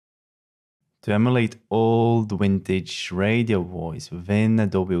To emulate old vintage radio voice within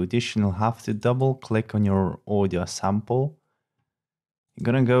Adobe Audition, you'll have to double click on your audio sample. You're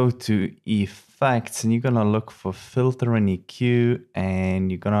gonna go to Effects and you're gonna look for Filter and EQ,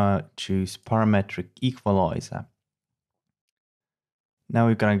 and you're gonna choose Parametric Equalizer. Now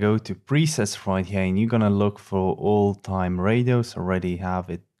we're gonna go to Presets right here, and you're gonna look for all-time radios. Already have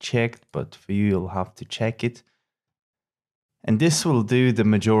it checked, but for you, you'll have to check it. And this will do the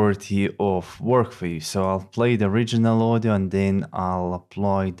majority of work for you. So I'll play the original audio and then I'll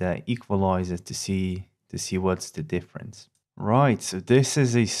apply the equalizer to see what's the difference. Right, so this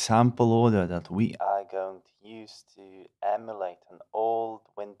is a sample audio that we are going to use to emulate an old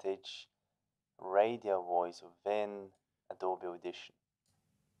vintage radio voice within Adobe Audition.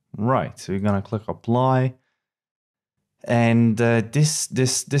 Right, so you're gonna click apply. And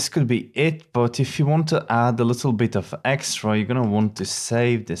this could be it, but if you want to add a little bit of extra, you're gonna want to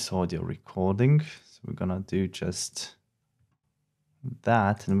save this audio recording. So we're gonna do just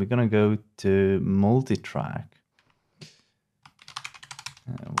that, and we're gonna go to Multitrack.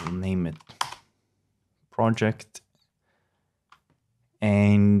 We'll name it Project,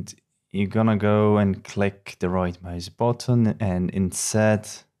 and you're gonna go and click the right mouse button and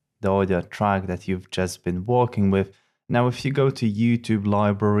insert the audio track that you've just been working with. Now, if you go to YouTube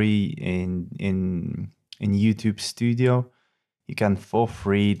library in YouTube Studio, you can for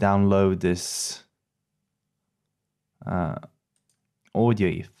free download this audio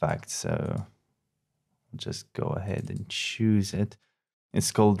effect. So I'll just go ahead and choose it.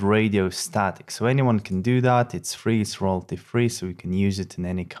 It's called Radio Static. So anyone can do that. It's free, it's royalty free, so you can use it in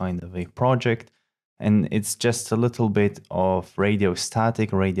any kind of a project. And it's just a little bit of radio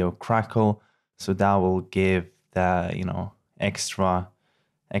static, radio crackle. So that will give the extra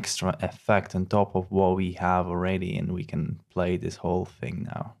effect on top of what we have already, and we can play this whole thing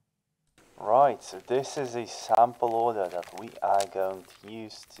now. Right, so this is a sample audio that we are going to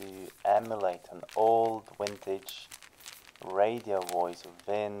use to emulate an old vintage radio voice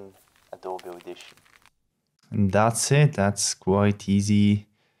within Adobe Audition. And that's it. That's quite easy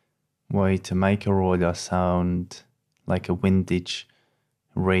way to make your audio sound like a vintage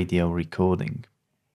radio recording.